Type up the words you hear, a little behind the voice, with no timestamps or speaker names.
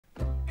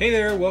Hey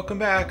there, welcome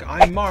back.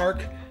 I'm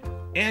Mark,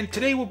 and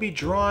today we'll be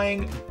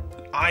drawing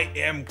I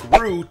Am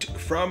Groot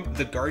from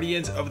the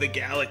Guardians of the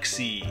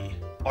Galaxy.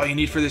 All you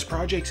need for this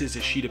project is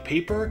a sheet of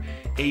paper,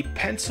 a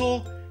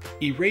pencil,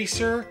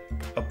 eraser,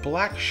 a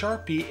black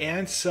Sharpie,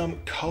 and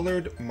some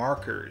colored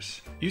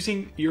markers.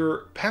 Using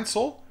your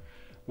pencil,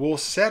 we'll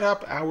set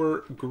up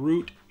our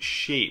Groot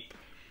shape.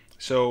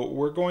 So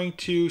we're going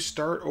to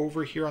start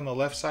over here on the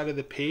left side of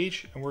the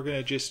page, and we're going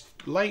to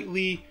just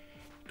lightly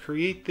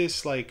create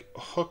this like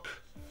hook,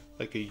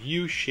 like a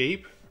U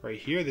shape right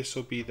here. This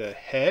will be the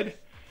head.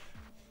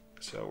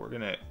 So we're going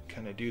to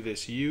kind of do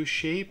this U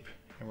shape,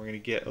 and we're going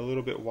to get a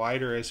little bit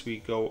wider as we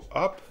go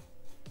up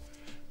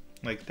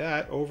like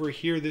that. Over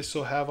here, this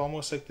will have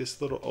almost like this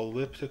little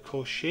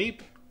elliptical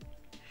shape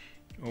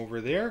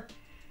over there.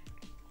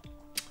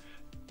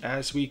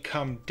 As we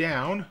come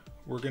down,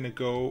 we're going to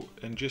go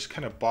and just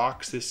kind of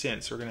box this in.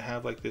 So we're going to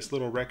have like this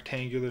little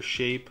rectangular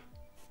shape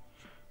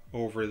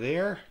over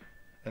there,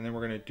 and then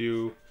we're going to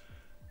do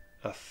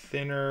a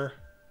thinner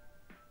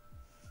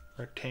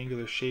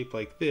rectangular shape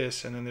like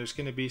this, and then there's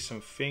going to be some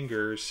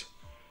fingers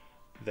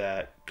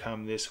that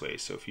come this way.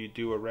 So if you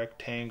do a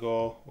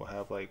rectangle, we'll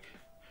have like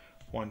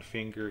one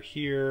finger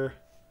here,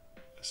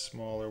 a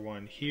smaller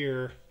one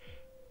here,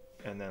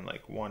 and then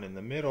like one in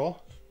the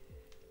middle.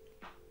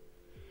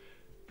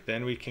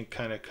 Then we can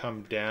kind of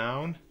come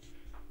down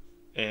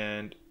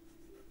and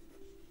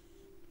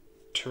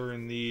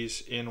turn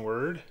these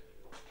inward,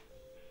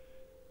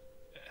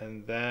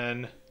 and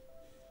then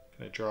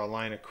going to draw a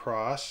line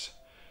across,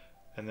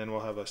 and then we'll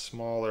have a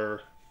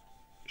smaller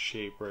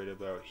shape right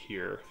about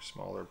here,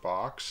 smaller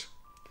box.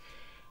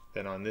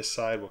 Then on this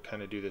side we'll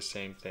kind of do the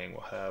same thing.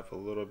 We'll have a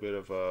little bit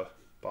of a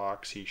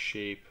boxy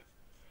shape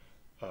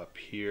up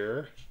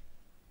here,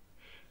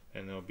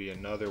 and there'll be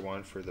another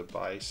one for the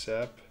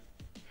bicep,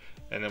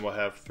 and then we'll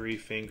have three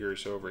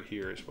fingers over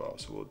here as well.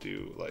 So we'll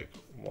do like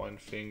one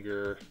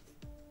finger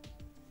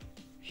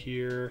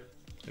here,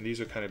 and these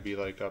will kind of be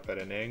like up at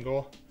an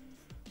angle.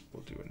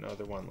 We'll do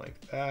another one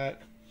like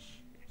that,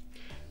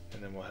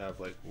 and then we'll have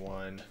like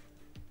one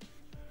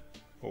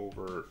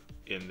over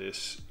in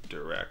this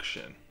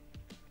direction.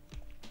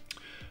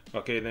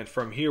 Okay, then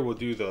from here we'll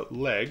do the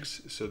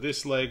legs. So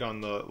this leg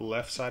on the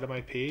left side of my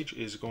page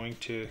is going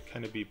to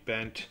kind of be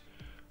bent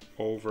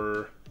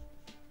over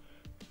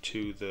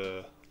to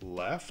the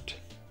left,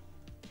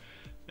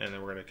 and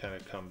then we're going to kind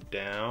of come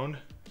down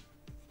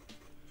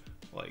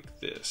like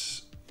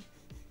this.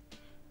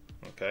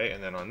 Okay,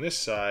 and then on this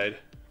side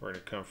we're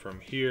going to come from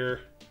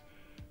here.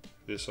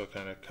 This will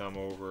kind of come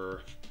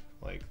over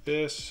like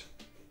this,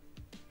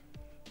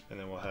 and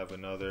then we'll have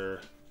another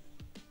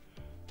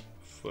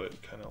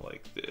foot kind of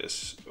like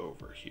this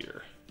over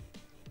here,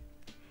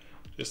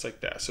 just like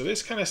that. So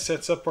this kind of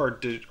sets up our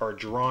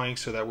drawing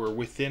so that we're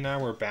within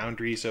our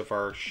boundaries of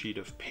our sheet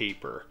of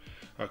paper.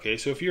 Okay,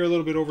 so if you're a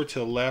little bit over to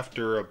the left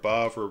or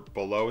above or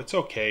below, it's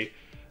okay,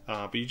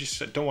 but you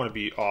just don't want to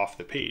be off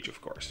the page,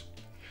 of course.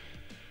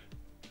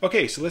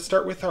 Okay, so let's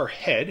start with our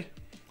head.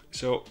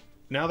 So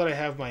now that I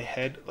have my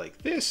head like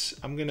this,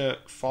 I'm gonna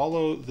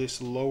follow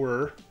this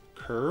lower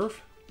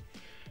curve,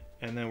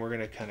 and then we're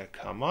gonna kind of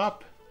come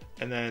up,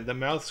 and then the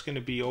mouth's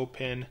gonna be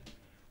open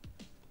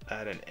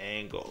at an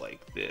angle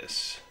like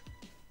this,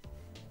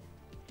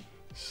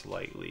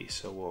 slightly.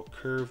 So we'll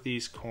curve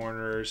these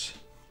corners,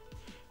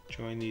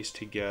 join these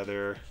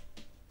together,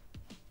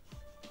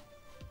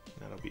 and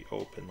that'll be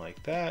open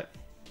like that.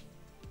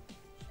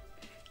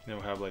 And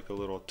we'll have like a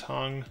little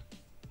tongue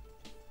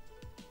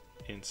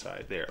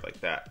inside there like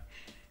that.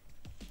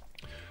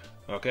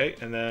 Okay,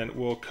 and then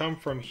we'll come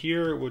from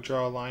here, we'll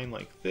draw a line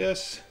like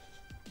this,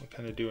 we'll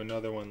kind of do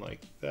another one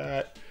like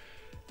that,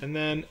 and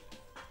then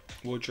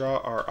we'll draw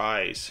our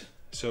eyes.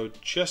 So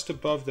just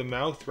above the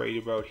mouth, right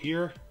about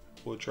here,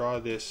 we'll draw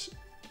this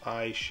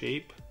eye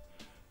shape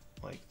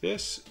like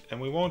this, and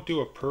we won't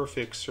do a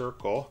perfect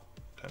circle,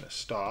 kind of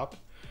stop,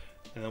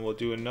 and then we'll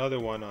do another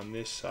one on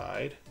this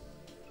side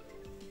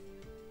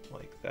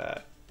like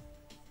that.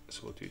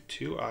 So we'll do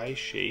two eye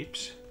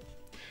shapes,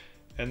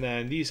 and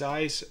then these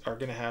eyes are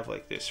going to have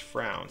like this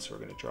frown. So we're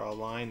going to draw a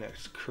line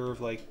that's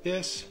curved like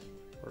this,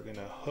 we're going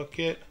to hook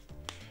it,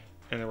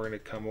 and then we're going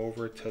to come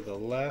over to the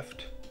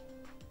left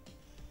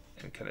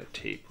and kind of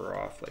taper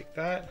off like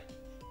that.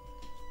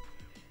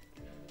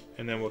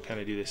 And then we'll kind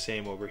of do the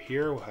same over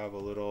here. We'll have a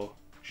little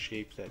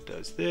shape that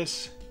does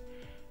this,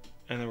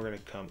 and then we're going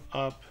to come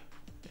up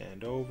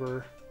and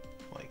over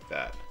like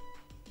that.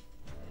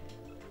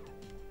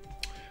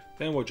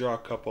 Then we'll draw a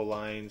couple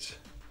lines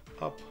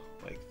up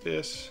like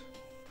this,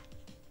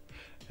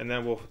 and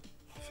then we'll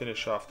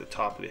finish off the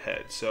top of the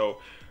head.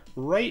 So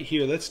right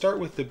here, let's start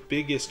with the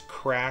biggest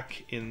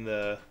crack in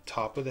the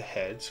top of the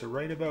head. So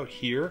right about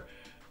here,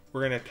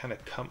 we're gonna kind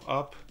of come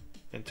up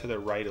and to the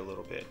right a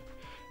little bit.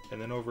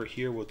 And then over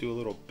here, we'll do a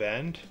little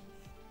bend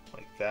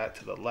like that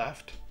to the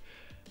left.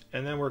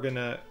 And then we're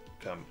gonna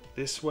come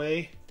this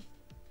way.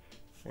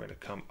 We're gonna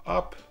come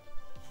up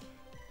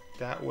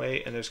that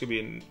way, and there's gonna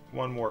be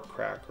one more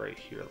crack right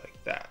here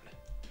like that.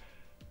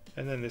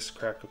 And then this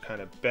crack will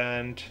kind of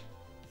bend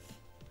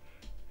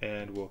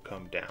and will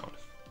come down.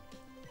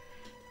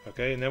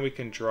 Okay, and then we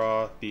can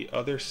draw the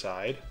other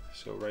side.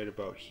 So right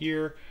about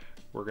here,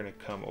 we're going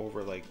to come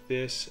over like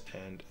this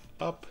and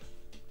up.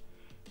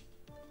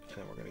 And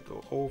then we're going to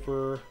go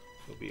over.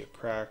 There'll be a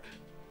crack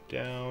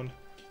down.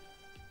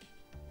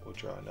 We'll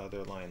draw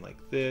another line like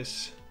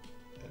this.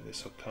 And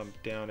this will come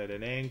down at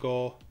an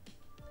angle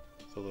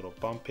with a little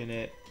bump in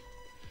it.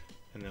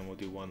 And then we'll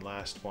do one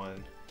last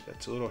one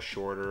that's a little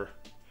shorter.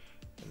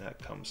 And that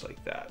comes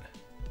like that.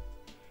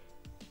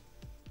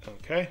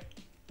 Okay.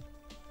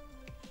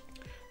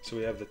 So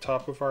we have the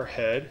top of our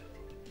head.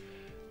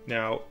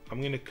 Now I'm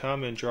going to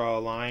come and draw a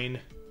line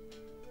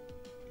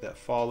that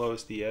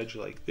follows the edge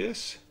like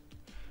this.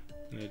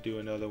 I'm going to do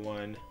another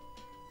one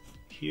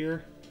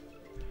here.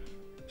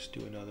 Let's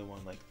do another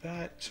one like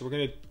that. So we're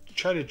going to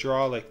try to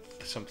draw like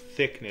some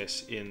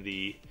thickness in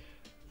the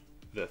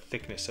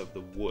thickness of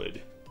the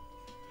wood.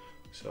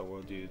 So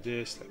we'll do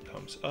this that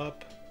comes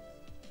up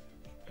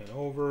and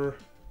over.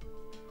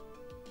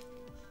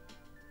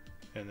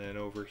 And then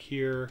over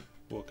here,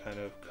 we'll kind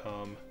of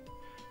come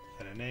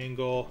at an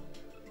angle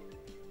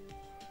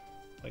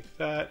like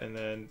that. And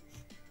then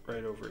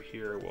right over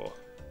here, we'll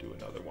do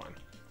another one.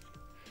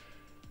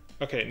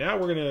 Okay, now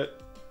we're gonna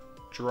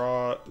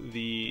draw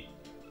the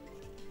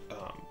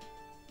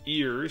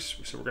ears.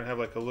 So we're gonna have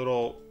like a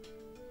little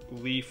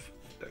leaf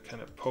that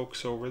kind of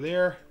pokes over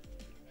there.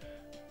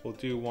 We'll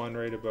do one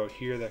right about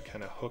here that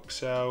kind of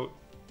hooks out,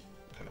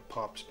 kind of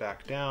pops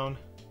back down,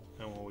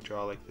 and we'll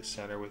draw like the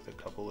center with a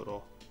couple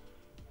little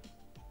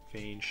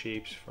vein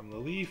shapes from the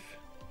leaf.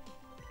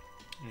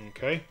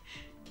 Okay.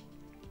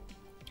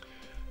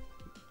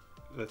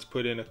 Let's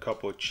put in a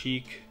couple of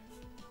cheek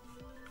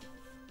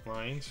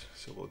lines.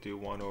 So we'll do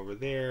one over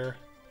there.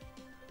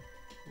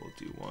 We'll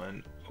do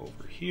one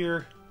over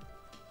here.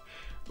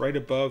 Right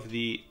above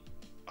the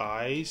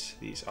eyes,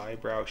 these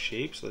eyebrow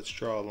shapes, let's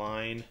draw a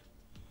line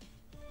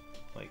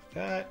like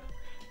that.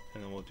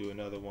 And then we'll do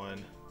another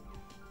one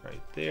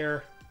right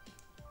there.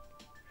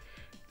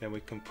 Then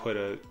we can put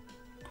a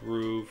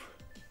groove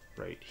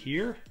right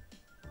here.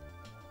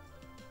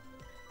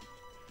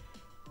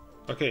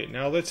 Okay,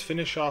 now let's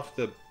finish off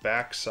the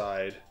back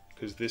side,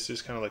 because this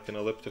is kind of like an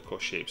elliptical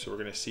shape, so we're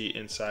going to see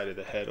inside of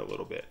the head a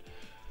little bit.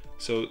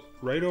 So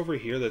right over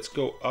here, let's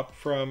go up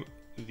from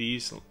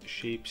these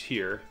shapes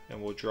here,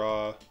 and we'll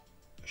draw a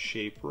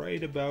shape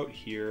right about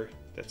here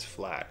that's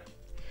flat.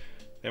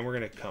 Then we're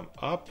going to come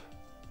up,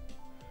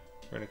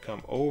 we're going to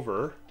come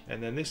over,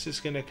 and then this is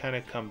going to kind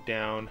of come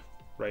down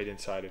right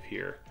inside of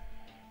here.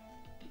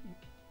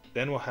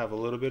 Then we'll have a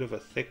little bit of a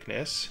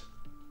thickness.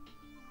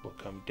 We'll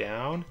come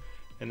down,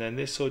 and then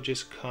this will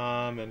just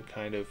come and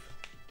kind of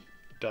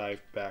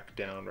dive back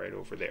down right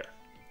over there.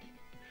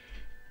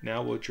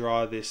 Now we'll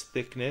draw this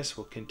thickness.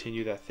 We'll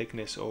continue that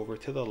thickness over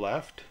to the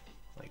left,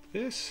 like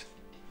this.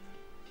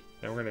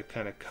 Then we're going to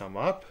kind of come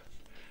up,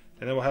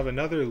 and then we'll have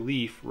another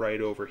leaf right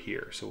over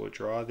here. So we'll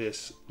draw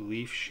this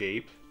leaf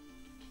shape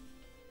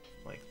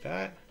like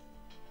that,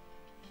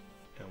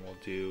 and we'll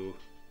do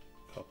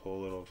a couple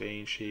little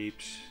vein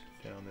shapes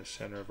down the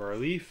center of our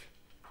leaf.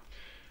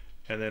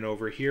 And then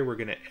over here, we're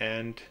going to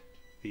end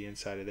the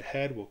inside of the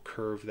head. We'll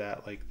curve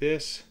that like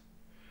this,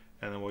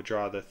 and then we'll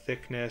draw the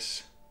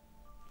thickness,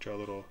 draw a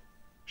little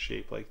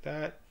shape like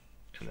that,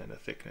 and then a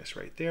thickness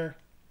right there.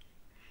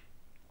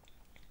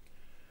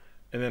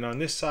 And then on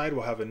this side,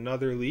 we'll have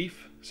another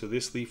leaf. So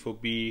this leaf will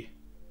be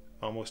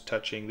almost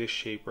touching this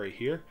shape right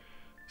here.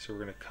 So we're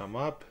going to come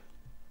up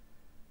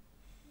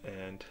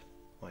and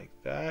like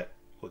that.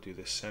 We'll do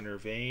the center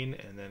vein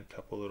and then a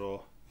couple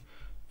little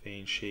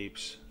vein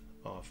shapes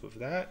off of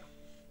that.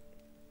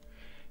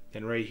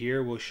 Then right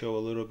here, we'll show a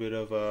little bit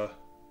of a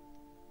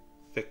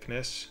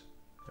thickness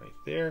right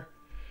there.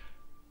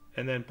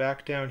 And then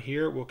back down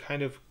here, we'll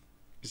kind of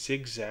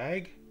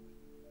zigzag.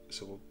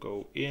 So we'll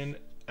go in,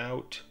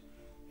 out,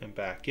 and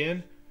back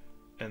in.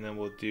 And then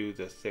we'll do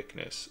the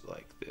thickness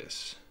like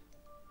this.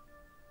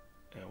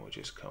 And we'll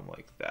just come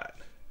like that.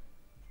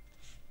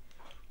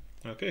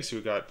 Okay, so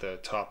we got the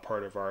top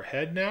part of our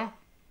head now.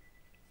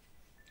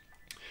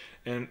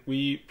 And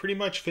we pretty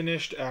much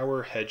finished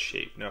our head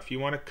shape. Now, if you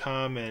want to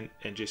come and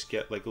just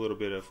get like a little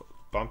bit of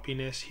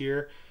bumpiness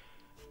here,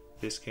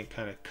 this can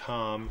kind of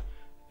come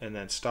and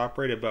then stop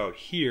right about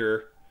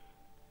here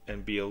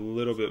and be a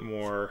little bit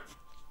more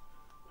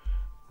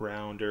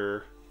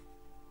rounder,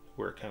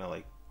 where it kind of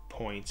like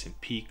points and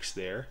peaks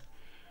there.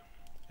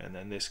 And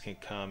then this can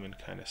come and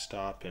kind of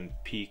stop and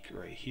peak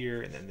right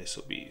here, and then this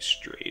will be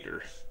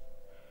straighter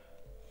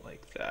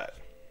like that.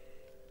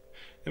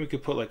 Then we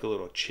could put like a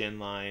little chin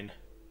line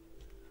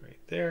right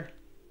there.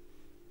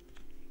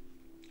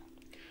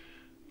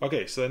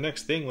 Okay, so the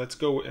next thing, let's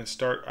go and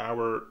start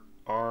our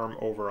arm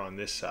over on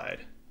this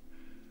side.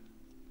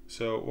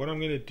 So what I'm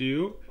going to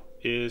do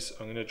is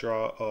I'm going to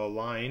draw a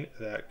line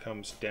that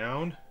comes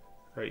down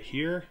right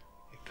here.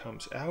 It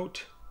comes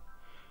out.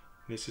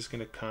 This is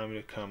going to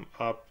come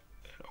up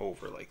and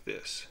over like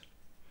this.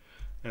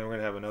 And we're going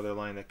to have another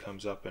line that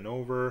comes up and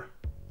over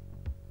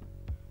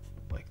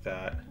like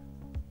that.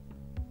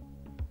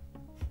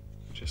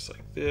 Just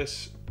like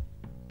this.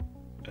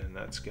 and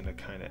that's going to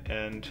kind of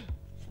end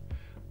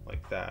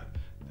like that.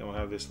 Then we'll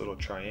have this little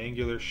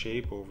triangular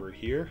shape over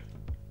here,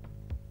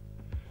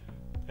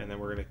 and then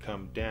we're going to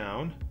come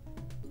down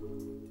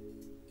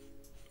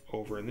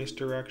over in this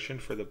direction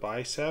for the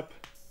bicep,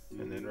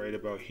 and then right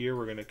about here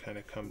we're going to kind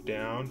of come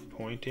down,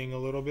 pointing a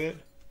little bit,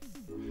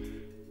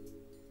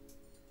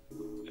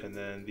 and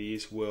then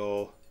these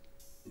will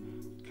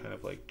kind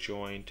of like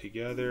join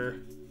together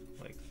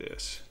like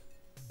this.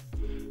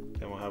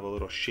 Then we'll have a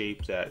little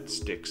shape that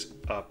sticks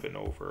up and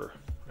over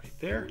right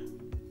there.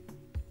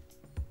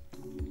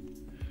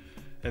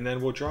 And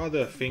then we'll draw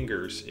the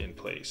fingers in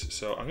place.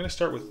 So I'm going to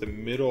start with the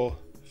middle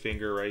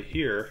finger right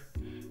here,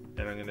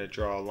 and I'm going to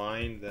draw a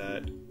line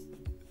that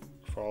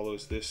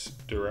follows this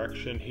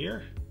direction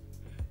here.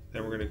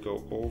 Then we're going to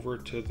go over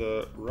to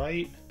the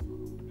right,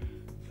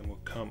 and we'll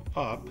come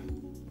up,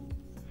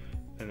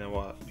 and then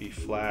we'll be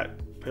flat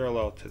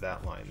parallel to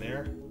that line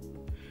there.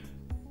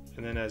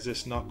 And then as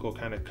this knuckle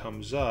kind of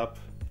comes up,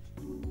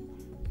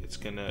 it's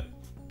going to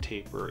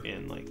taper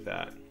in like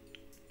that.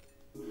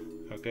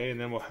 Okay, and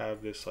then we'll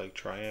have this like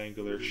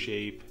triangular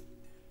shape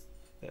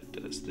that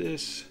does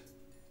this.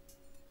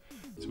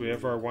 So we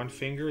have our one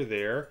finger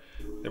there.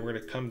 Then we're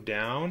going to come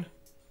down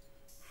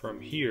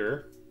from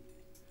here,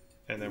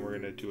 and then we're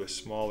going to do a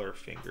smaller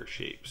finger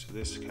shape. So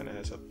this kind of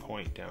has a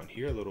point down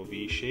here, a little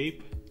V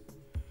shape.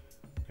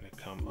 We're going to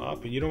come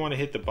up, and you don't want to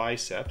hit the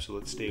bicep, so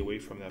let's stay away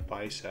from that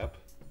bicep.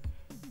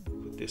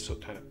 But this will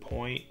kind of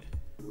point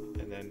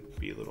and then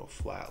be a little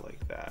flat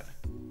like that.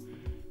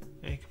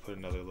 And you can put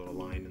another little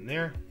line in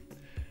there.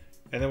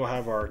 And then we'll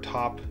have our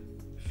top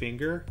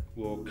finger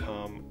will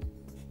come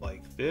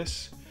like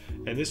this,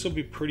 and this will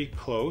be pretty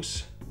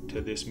close to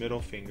this middle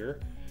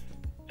finger,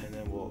 and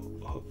then we'll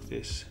hook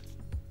this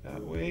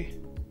that way,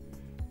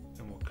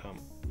 and we'll come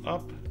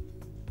up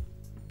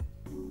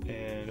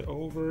and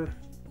over.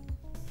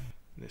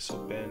 This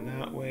will bend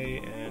that way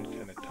and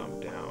kind of come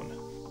down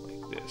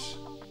like this.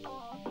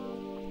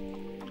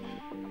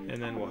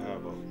 And then we'll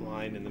have a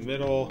line in the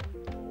middle,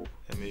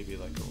 and maybe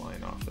like a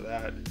line off of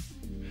that.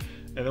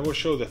 And then we'll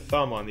show the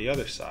thumb on the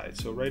other side.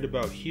 So right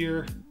about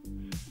here,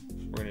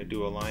 we're going to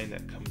do a line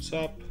that comes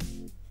up.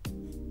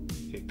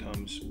 It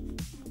comes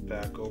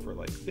back over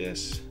like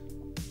this.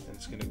 And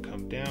it's going to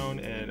come down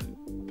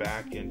and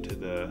back into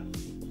the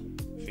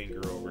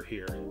finger over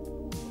here.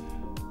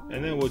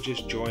 And then we'll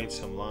just join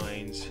some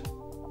lines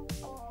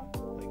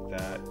like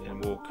that.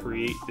 And we'll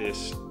create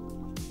this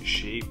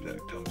shape that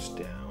comes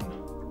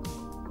down.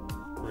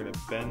 We're going to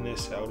bend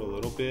this out a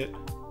little bit.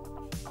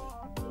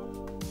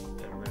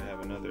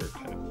 Another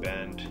kind of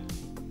bend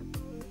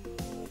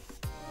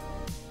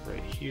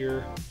right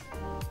here.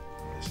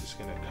 This is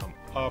going to come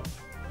up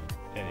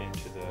and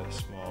into the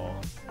small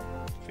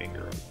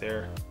finger right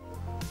there.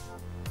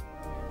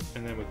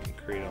 And then we can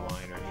create a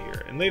line right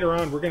here. And later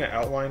on, we're going to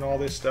outline all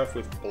this stuff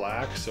with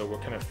black, so we'll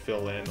kind of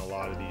fill in a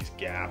lot of these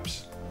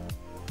gaps.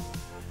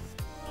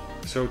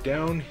 So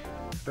down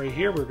right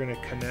here, we're going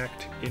to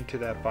connect into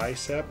that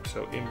bicep.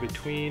 So in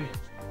between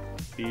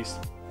these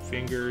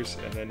fingers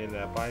and then in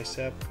that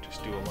bicep,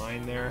 just do a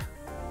line there.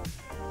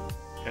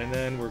 And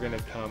then we're going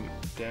to come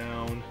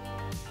down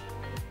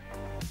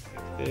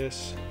like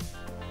this,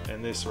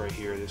 and this right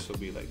here, this will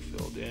be like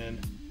filled in.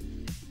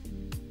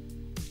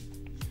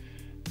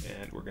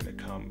 And we're going to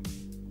come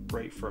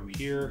right from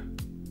here,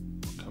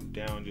 we'll come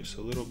down just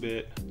a little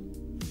bit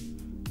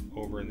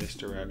over in this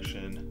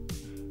direction,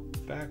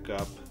 back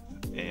up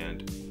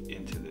and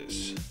into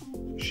this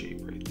shape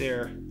right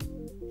there.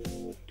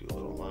 Do a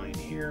little line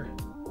here.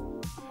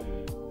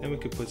 Then we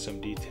could put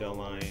some detail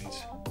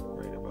lines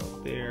right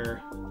about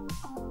there.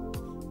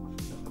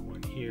 Another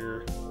one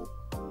here.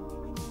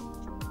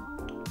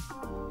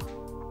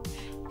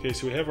 Okay,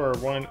 so we have our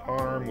one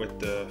arm with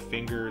the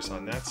fingers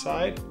on that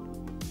side.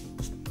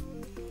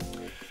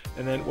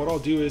 And then what I'll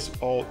do is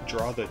I'll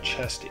draw the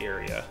chest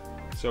area.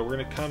 So we're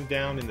going to come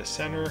down in the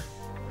center.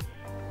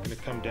 I'm going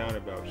to come down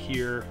about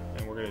here,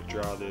 and we're going to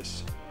draw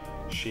this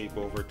shape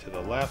over to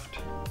the left.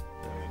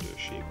 And I'm going to do a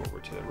shape over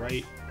to the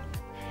right.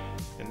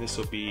 And this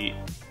will be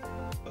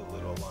a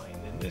little line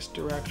in this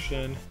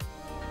direction,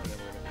 and then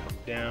we're going to come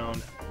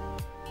down,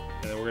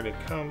 and then we're going to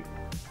come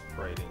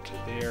right into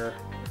there.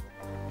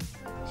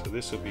 So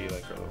this will be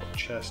like our little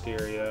chest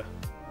area.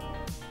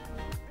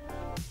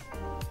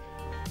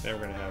 Then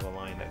we're going to have a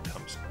line that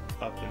comes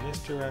up in this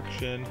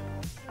direction.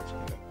 It's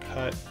going to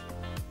cut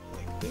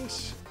like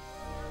this.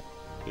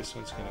 This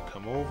one's going to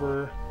come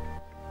over,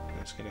 and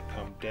it's going to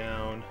come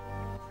down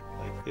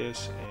like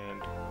this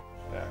and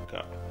back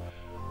up.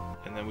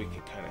 And then we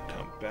can kind of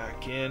come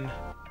back in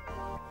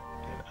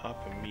and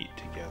up and meet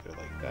together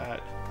like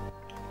that.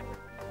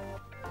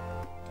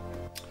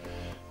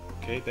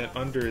 Okay, then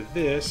under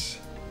this,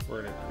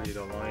 we're going to create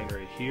a line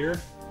right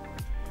here,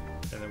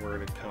 and then we're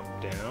going to come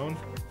down,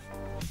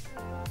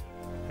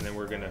 and then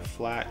we're going to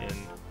flatten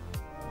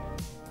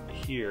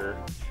here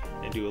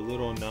and do a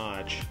little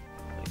notch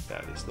like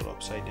that, this little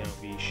upside down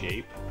V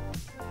shape.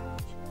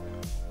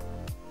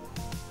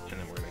 And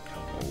then we're going to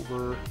come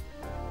over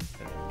and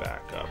then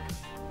back up.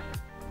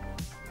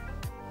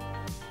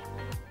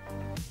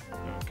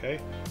 Okay,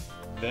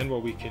 then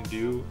what we can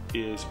do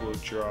is we'll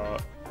draw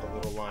a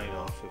little line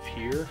off of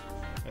here,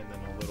 and then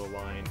a little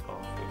line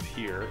off of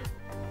here,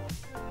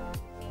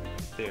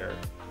 there,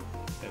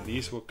 and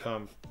these will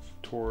come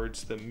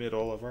towards the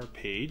middle of our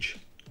page,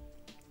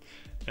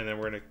 and then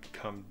we're going to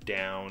come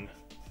down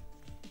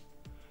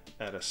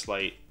at a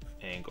slight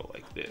angle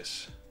like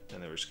this,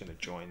 and then we're just going to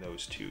join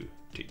those two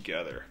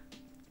together,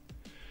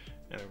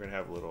 and we're going to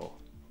have a little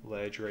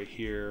ledge right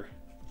here,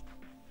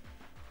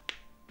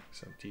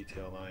 some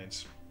detail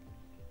lines.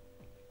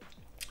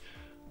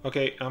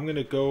 Okay, I'm going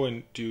to go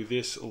and do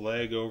this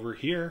leg over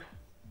here.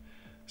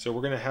 So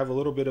we're going to have a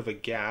little bit of a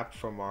gap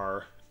from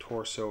our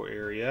torso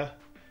area,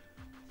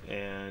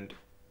 and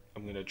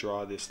I'm going to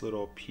draw this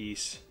little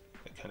piece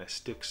that kind of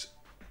sticks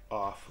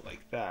off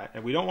like that.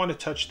 And we don't want to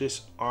touch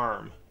this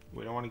arm.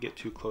 We don't want to get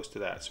too close to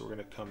that. So we're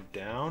going to come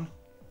down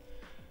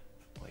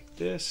like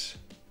this,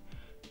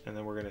 and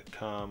then we're going to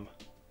come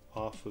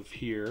off of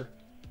here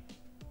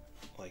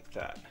like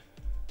that.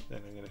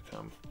 Then I'm going to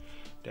come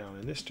down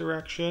in this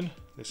direction.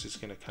 This is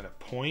going to kind of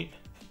point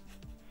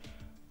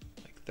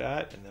like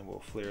that, and then we'll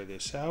flare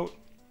this out.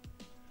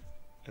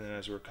 And then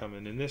as we're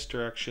coming in this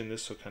direction,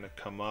 this will kind of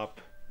come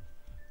up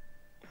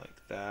like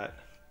that.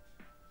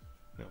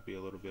 There'll be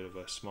a little bit of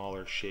a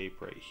smaller shape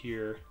right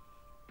here,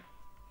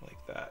 like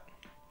that.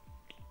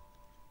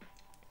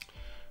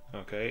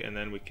 Okay, and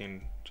then we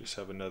can just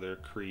have another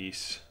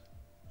crease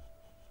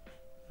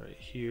right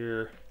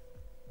here.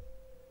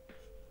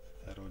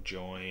 That'll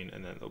join,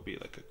 and then there'll be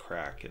like a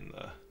crack in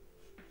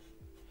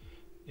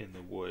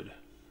the wood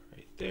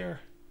right there.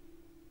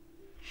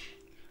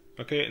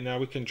 Okay, and now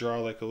we can draw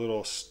like a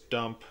little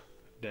stump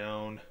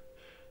down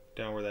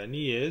where that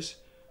knee is.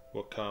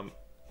 We'll come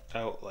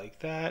out like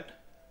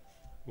that.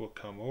 We'll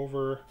come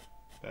over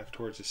back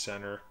towards the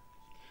center.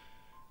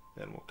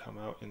 Then we'll come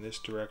out in this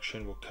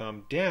direction. We'll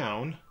come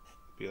down,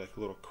 be like a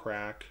little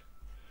crack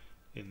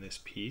in this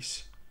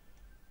piece.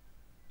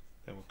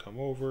 Then we'll come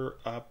over,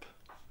 up,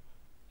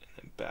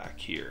 and back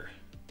here,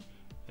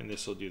 and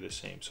this will do the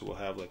same. So we'll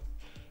have like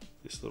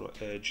this little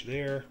edge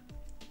there,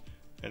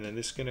 and then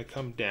this is going to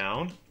come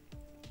down,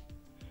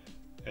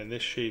 and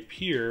this shape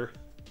here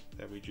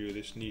that we drew,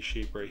 this knee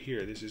shape right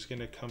here, this is going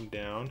to come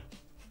down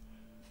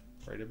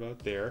right about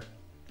there,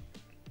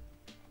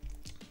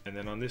 and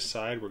then on this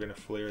side we're going to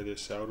flare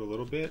this out a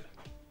little bit,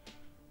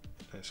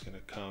 and it's going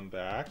to come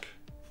back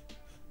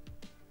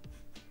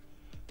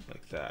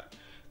like that.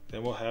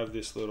 Then we'll have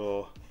this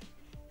little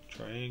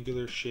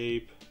triangular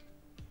shape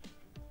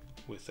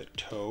with a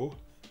toe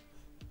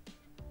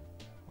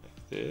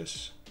like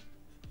this,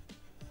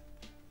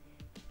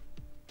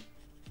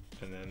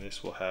 and then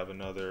this will have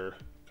another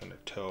kind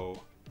of toe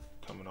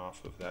coming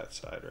off of that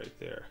side right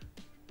there,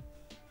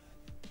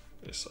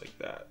 just like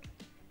that.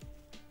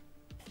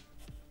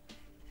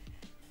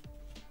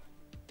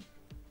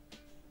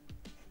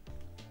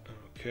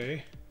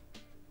 Okay.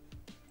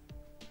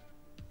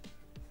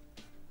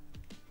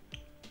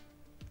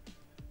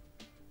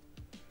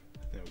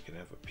 Then we can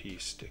have a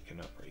piece sticking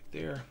up right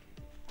there.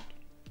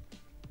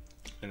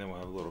 And then we'll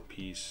have a little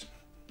piece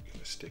kind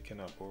of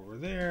sticking up over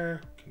there.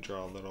 We can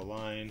draw a little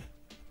line,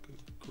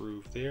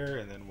 groove there,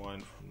 and then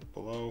one from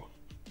below,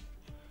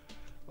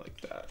 like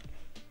that.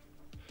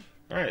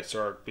 All right,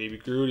 so our baby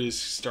Groot is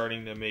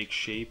starting to make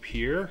shape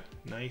here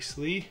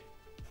nicely.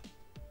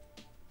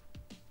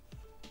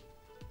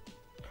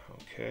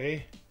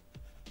 Okay.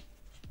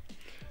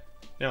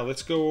 Now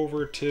let's go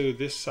over to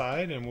this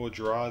side and we'll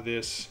draw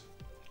this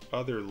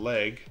other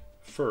leg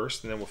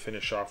first, and then we'll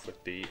finish off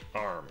with the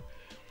arm.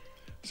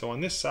 So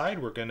on this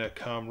side, we're gonna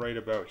come right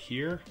about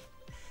here,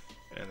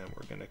 and then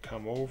we're gonna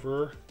come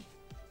over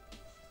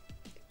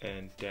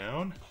and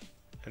down,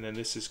 and then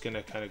this is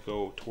gonna kind of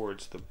go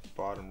towards the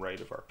bottom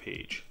right of our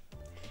page.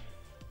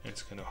 And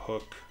it's gonna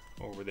hook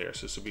over there.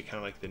 So this will be kind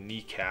of like the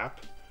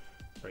kneecap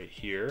right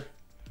here.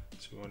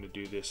 So we want to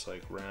do this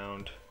like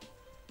round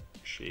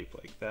shape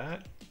like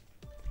that.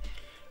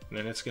 And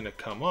then it's gonna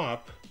come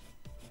up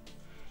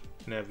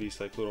and have these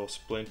like little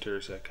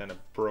splinters that kind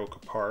of broke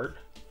apart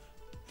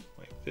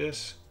like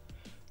this,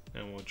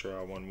 and we'll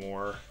draw one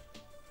more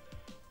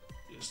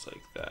just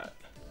like that.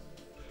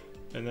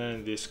 And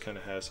then this kind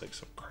of has like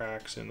some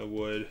cracks in the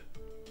wood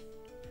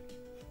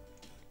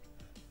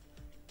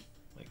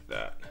like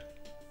that.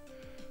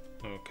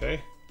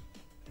 Okay.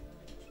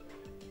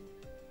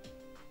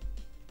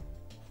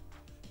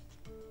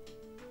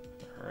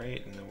 All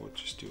right, and then we'll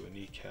just do a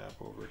kneecap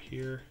over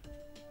here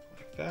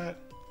like that.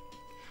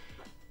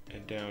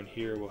 And down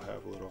here we'll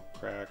have a little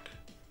crack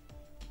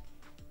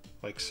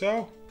like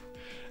so.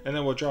 And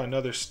then we'll draw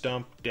another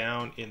stump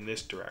down in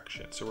this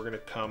direction. So we're gonna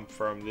come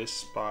from this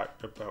spot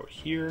about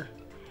here,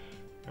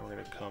 and we're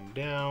gonna come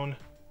down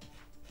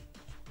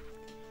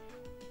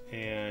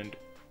and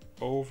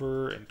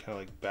over and kind of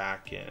like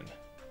back in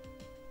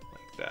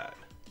like that.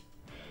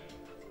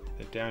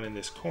 And down in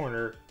this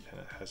corner kind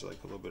of has like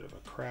a little bit of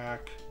a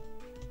crack,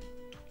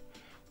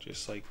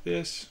 just like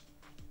this.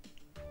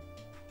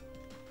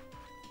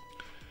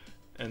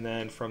 And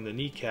then from the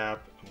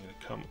kneecap, I'm gonna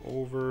come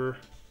over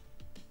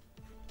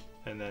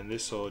and then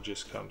this will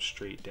just come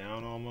straight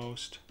down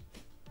almost.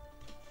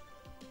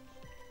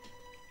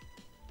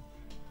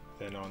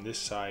 Then on this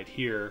side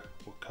here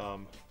will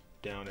come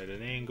down at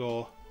an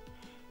angle.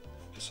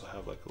 This will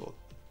have like a little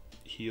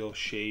heel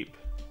shape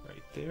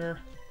right there.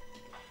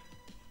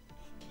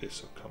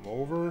 This will come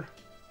over, and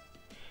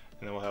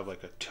then we'll have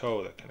like a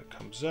toe that kind of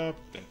comes up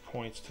and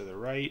points to the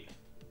right.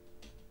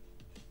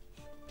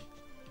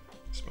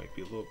 This might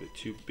be a little bit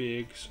too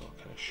big, so I'll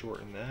kind of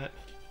shorten that,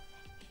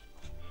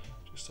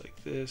 just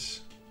like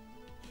this.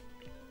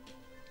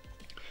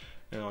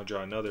 And I'll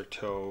draw another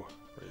toe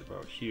right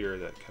about here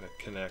that kind of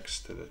connects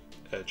to the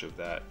edge of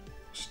that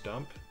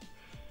stump.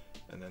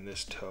 And then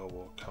this toe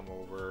will come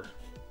over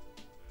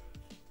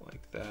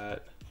like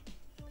that.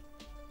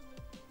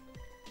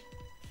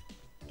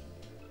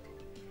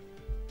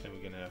 And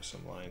we're gonna have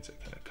some lines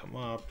that kind of come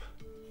up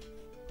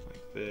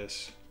like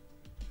this.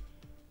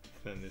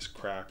 Then this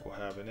crack will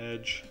have an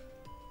edge.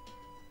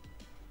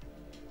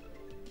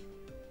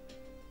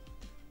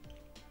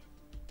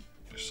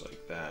 Just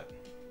like that.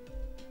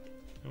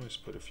 I'll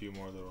just put a few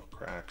more little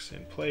cracks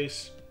in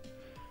place.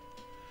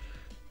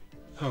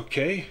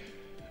 Okay,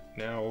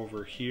 now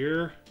over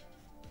here,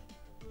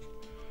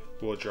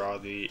 we'll draw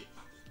the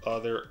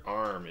other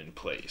arm in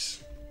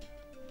place.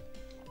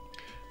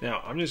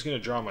 Now, I'm just gonna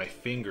draw my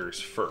fingers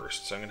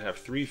first. So I'm gonna have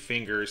 3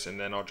 fingers, and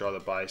then I'll draw the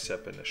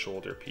bicep and the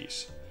shoulder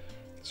piece.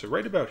 So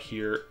right about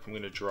here, I'm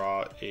gonna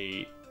draw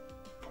a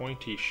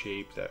pointy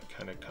shape that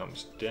kind of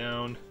comes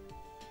down.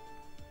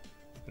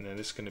 And then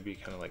this is gonna be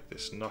kind of like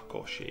this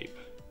knuckle shape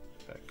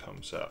that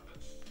comes up.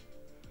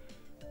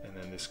 And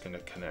then this is gonna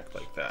connect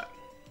like that.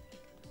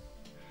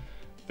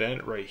 Then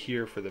right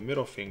here for the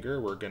middle finger,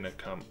 we're gonna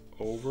come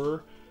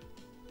over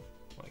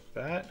like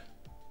that.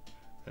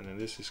 And then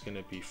this is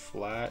gonna be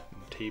flat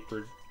and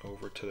tapered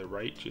over to the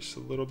right just a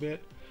little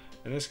bit.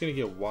 And it's gonna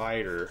get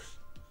wider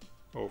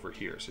over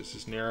here. So this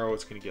is narrow,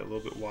 it's gonna get a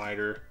little bit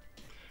wider.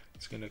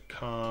 It's gonna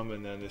come,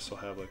 and then this will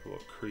have like a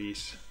little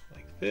crease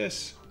like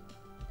this.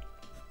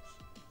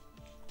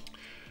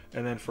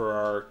 And then for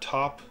our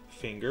top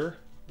finger,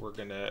 we're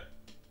gonna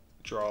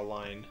draw a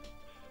line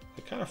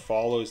that kind of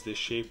follows this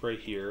shape right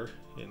here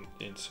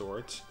in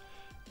sorts.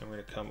 And we're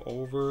gonna come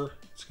over,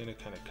 it's gonna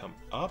kind of come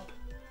up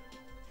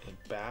and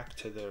back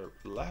to the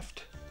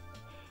left.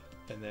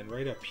 And then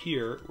right up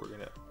here, we're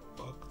gonna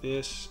hook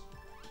this,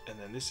 and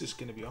then this is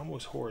gonna be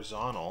almost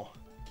horizontal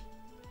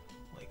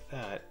like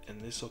that. And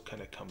this will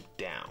kind of come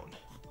down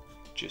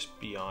just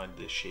beyond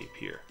this shape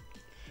here.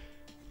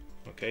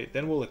 Okay,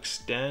 then we'll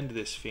extend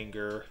this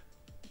finger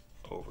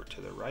over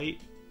to the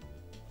right.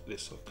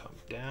 This will come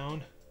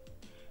down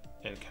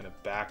and kind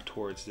of back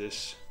towards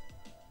this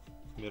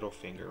middle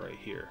finger right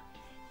here.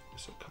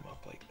 This will come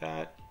up like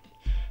that.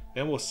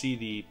 Then we'll see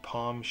the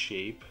palm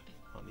shape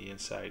on the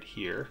inside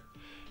here.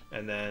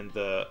 And then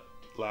the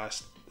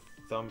last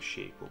thumb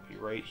shape will be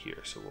right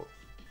here. So we'll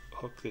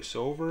hook this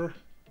over,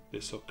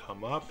 this will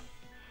come up,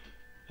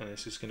 and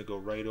this is gonna go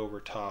right over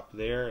top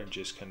there and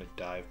just kind of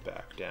dive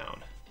back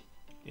down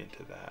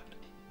into that.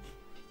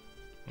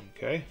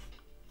 Okay,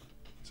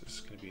 so it's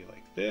gonna be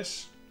like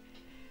this.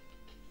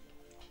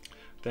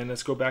 Then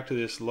let's go back to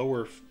this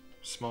lower,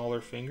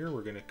 smaller finger.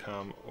 We're gonna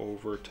come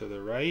over to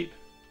the right.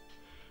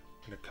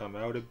 We're gonna come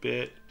out a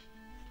bit,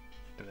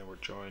 and then we're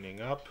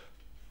joining up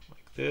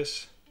like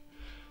this.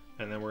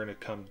 And then we're gonna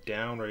come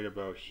down right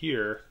about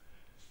here,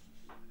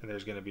 and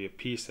there's gonna be a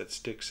piece that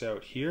sticks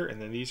out here, and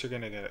then these are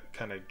gonna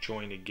kind of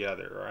join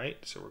together, right?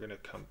 So we're gonna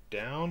come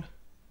down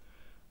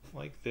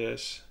like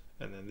this,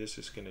 and then this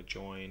is gonna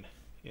join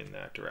in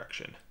that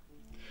direction.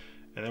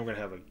 And then we're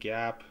gonna have a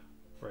gap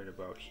right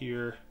about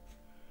here,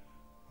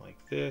 like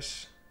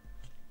this.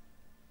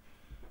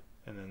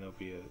 And then there'll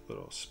be a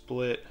little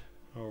split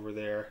over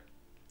there.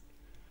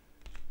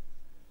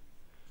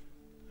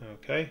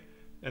 Okay,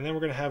 and then we're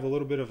gonna have a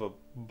little bit of a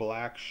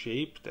black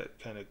shape that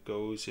kind of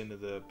goes into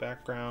the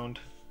background.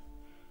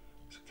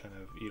 So kind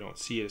of, you don't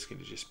see it, it's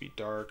gonna just be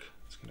dark.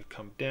 It's gonna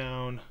come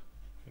down,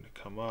 gonna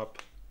come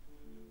up,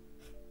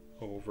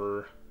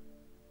 over,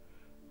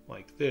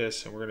 like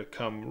this, and we're gonna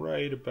come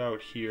right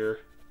about here.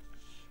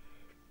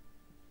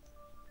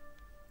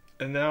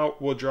 And now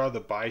we'll draw the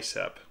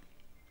bicep.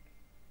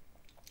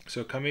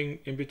 So coming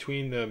in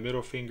between the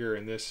middle finger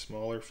and this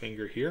smaller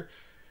finger here,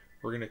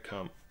 we're gonna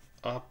come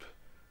up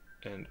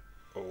and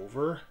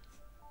over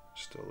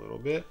just a little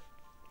bit.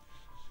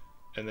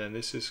 And then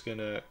this is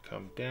gonna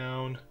come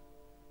down,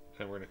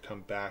 and we're gonna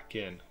come back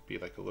in, be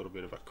like a little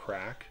bit of a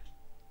crack.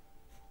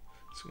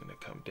 It's gonna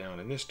come down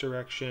in this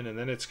direction, and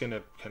then it's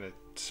gonna kind of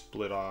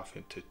split off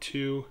into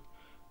 2.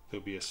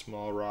 There'll be a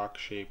small rock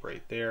shape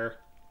right there,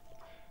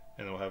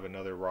 and we'll have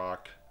another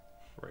rock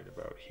right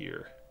about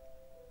here.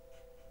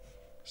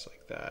 Just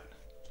like that.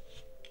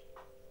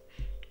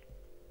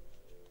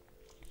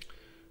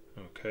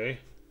 Okay,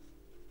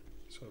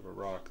 so I have a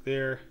rock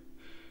there,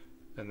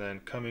 and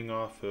then coming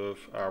off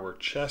of our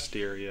chest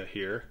area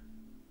here,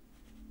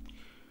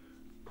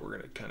 we're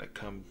gonna kind of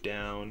come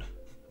down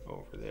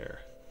over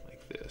there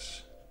like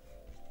this.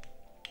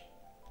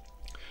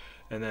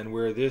 And then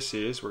where this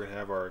is, we're gonna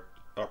have our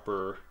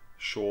upper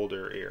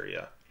shoulder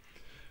area.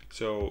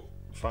 So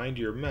find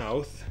your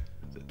mouth,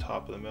 the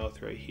top of the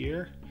mouth right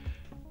here,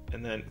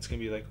 and then it's gonna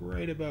be like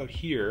right about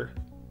here.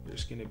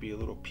 There's gonna be a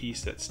little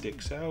piece that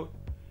sticks out,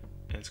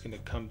 and it's gonna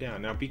come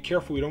down. Now be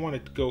careful, we don't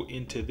want to go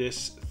into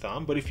this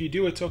thumb, but if you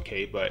do, it's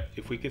okay. But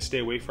if we can stay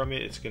away from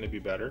it, it's gonna be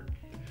better.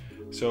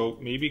 So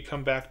maybe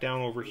come back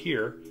down over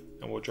here,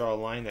 and we'll draw a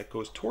line that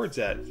goes towards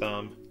that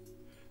thumb,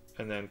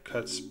 and then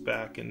cuts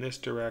back in this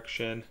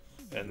direction,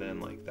 and then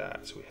like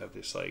that. So we have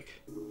this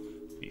like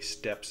these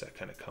steps that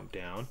kind of come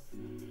down,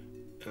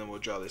 and then we'll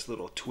draw this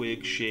little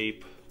twig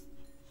shape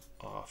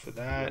off of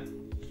that,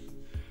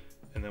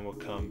 and then we'll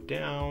come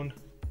down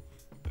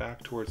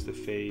back towards the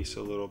face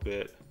a little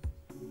bit,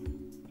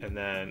 and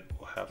then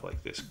we'll have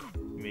like this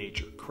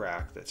major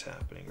crack that's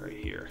happening right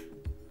here.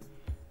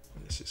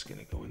 And this is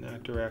going to go in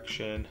that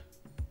direction,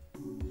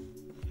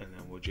 and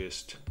then we'll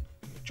just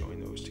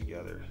join those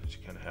together to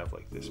kind of have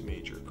like this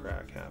major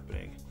crack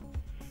happening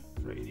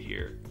right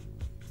here,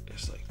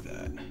 just like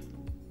that.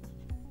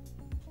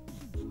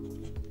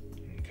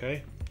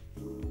 Okay,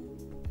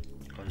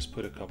 I'll just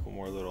put a couple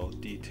more little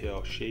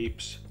detail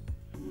shapes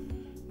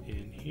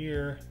in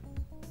here,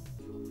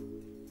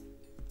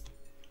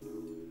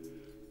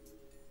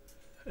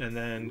 and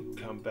then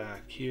come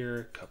back here,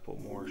 a couple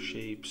more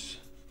shapes,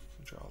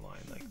 draw a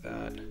line like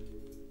that,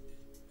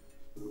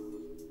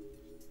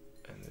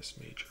 and this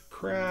major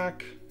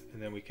crack,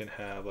 and then we can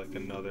have like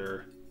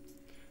another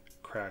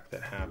crack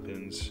that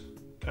happens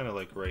kind of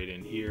like right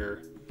in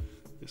here.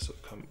 This will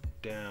come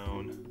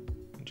down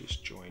and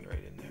just join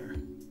right in there.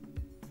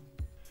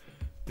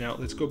 Now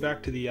let's go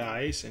back to the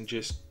eyes and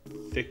just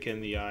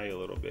thicken the eye a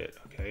little bit.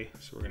 Okay,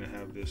 so we're gonna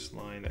have this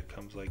line that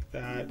comes like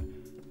that,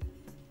 and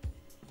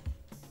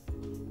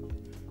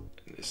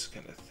this is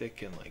gonna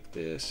thicken like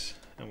this,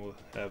 and we'll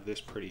have this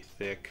pretty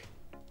thick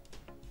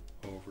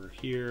over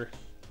here,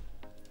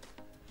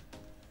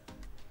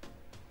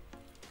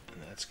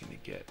 and that's gonna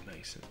get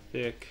nice and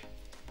thick.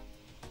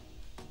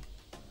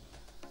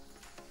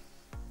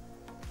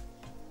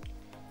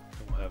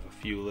 Have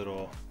a few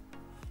little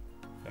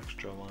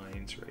extra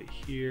lines right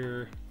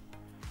here,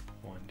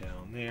 one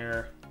down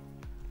there,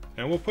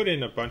 and we'll put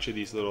in a bunch of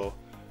these little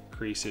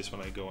creases when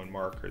I go and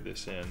marker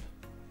this in.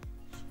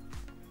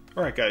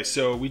 Alright guys,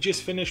 so we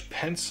just finished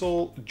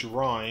pencil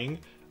drawing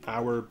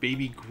our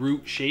baby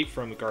Groot shape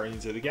from the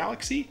Guardians of the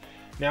Galaxy.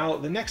 Now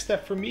the next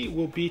step for me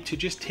will be to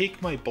just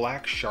take my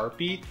black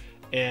Sharpie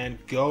and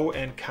go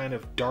and kind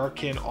of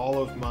darken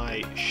all of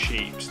my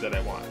shapes that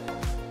I want.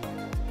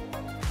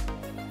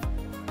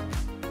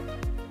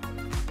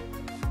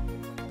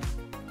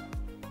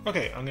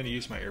 Okay, I'm going to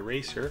use my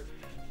eraser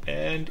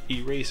and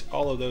erase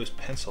all of those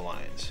pencil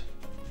lines.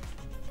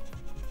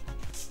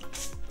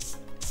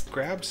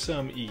 Grab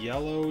some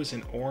yellows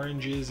and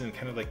oranges and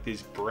kind of like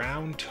these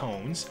brown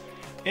tones,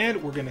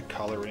 and we're going to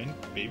color in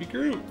Baby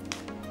Groot.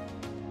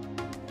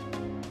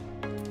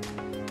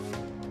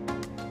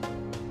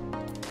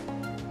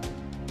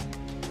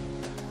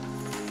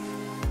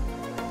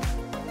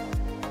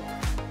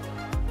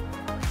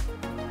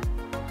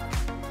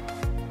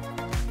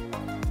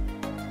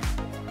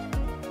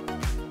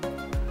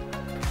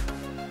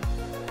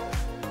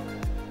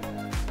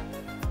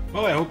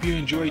 Well, I hope you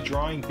enjoyed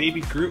drawing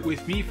Baby Groot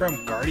with me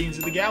from Guardians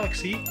of the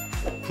Galaxy.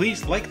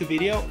 Please like the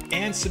video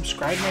and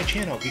subscribe to my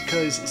channel,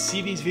 because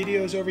see these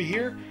videos over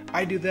here?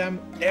 I do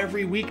them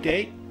every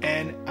weekday,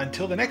 and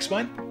until the next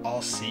one,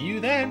 I'll see you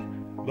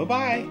then.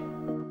 Bye-bye.